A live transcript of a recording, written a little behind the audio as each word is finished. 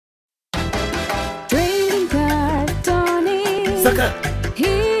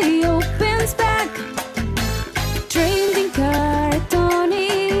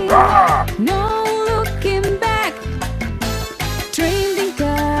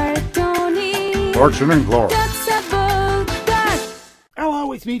Action and glory.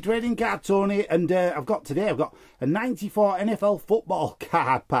 Hello, it's me, Trading Card Tony, and I've got a 94 NFL football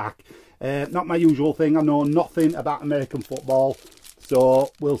card pack. Not my usual thing. I know nothing about American football,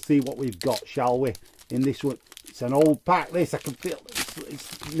 so we'll see what we've got, shall we? In this one, it's an old pack. This I can feel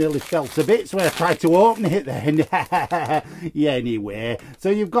it's nearly fell to bits when I tried to open it. Then, yeah. Anyway, so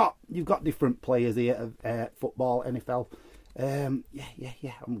you've got different players here of football, NFL.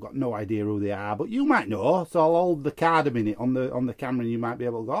 Yeah. I've got no idea who they are, but you might know. So I'll hold the card a minute on the camera, and you might be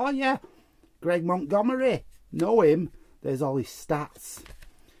able to go, oh yeah, Greg Montgomery, know him. There's all his stats.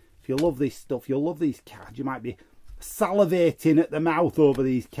 If you love this stuff, you'll love these cards. You might be salivating at the mouth over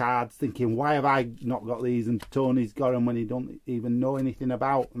these cards, thinking, why have I not got these? And Tony's got them when he don't even know anything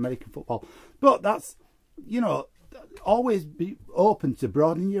about American football. But that's, you know, always be open to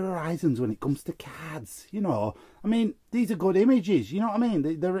broadening your horizons when it comes to cards. You know, I mean, these are good images. You know what I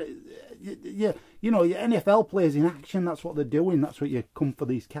mean? They're you know, your NFL players in action. That's what they're doing. That's what you come for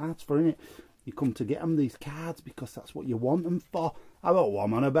these cards for, innit? You come to get them these cards because that's what you want them for. I don't know what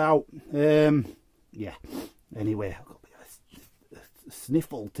I'm on about. Yeah. Anyway, I've got a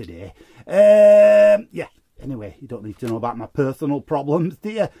sniffle today. Yeah. Anyway, you don't need to know about my personal problems, do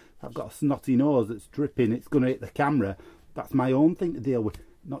you? I've got a snotty nose that's dripping. It's going to hit the camera. That's my own thing to deal with,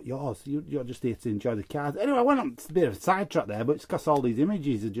 not yours. You're just here to enjoy the cards. Anyway, I went on a bit of a sidetrack there, but it's because all these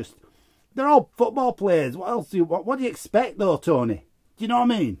images are just... They're all football players. What else what do you expect, though, Tony? Do you know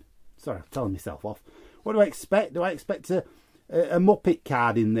what I mean? Sorry, I'm telling myself off. What do I expect? Do I expect a Muppet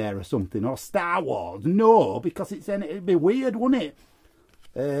card in there or something? Or Star Wars? No, because it'd be weird, wouldn't it?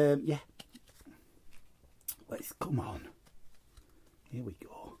 Yeah. Let's come on. Here we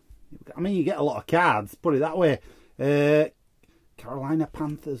go. I mean, you get a lot of cards, put it that way. Carolina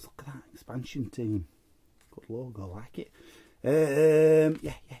Panthers, look at that expansion team. Good logo, like it.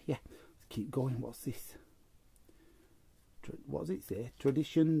 Yeah. Let's keep going. What's this? What does it say?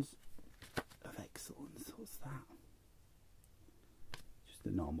 Traditions of Excellence. What's that? Just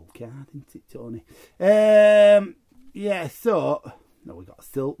a normal card, isn't it, Tony? Yeah. So, no, we got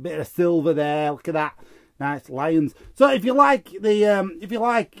a bit of silver there. Look at that. Nice lions. So if you like if you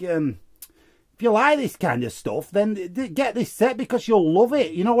like this kind of stuff, then get this set because you'll love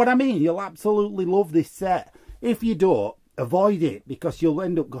it. You know what I mean? You'll absolutely love this set. If you don't, avoid it because you'll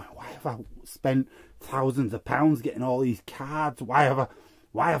end up going, why have I spent thousands of pounds getting all these cards? Why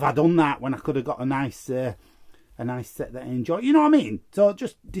have I done that when I could have got a nice set that I enjoy? You know what I mean? So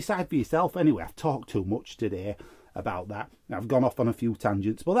just decide for yourself. Anyway, I've talked too much today about that. I've gone off on a few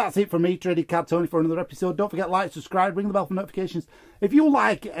tangents, but that's it from me, Trading Card Tony, for another episode. Don't forget, like, subscribe, ring the bell for notifications. If you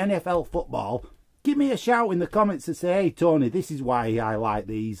like NFL football, give me a shout in the comments and say, hey Tony, this is why I like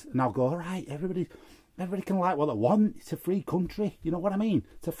these, and I'll go, all right, everybody can like what they want. It's a free country, you know what I mean?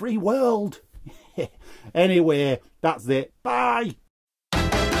 It's a free world. Anyway, that's it. Bye.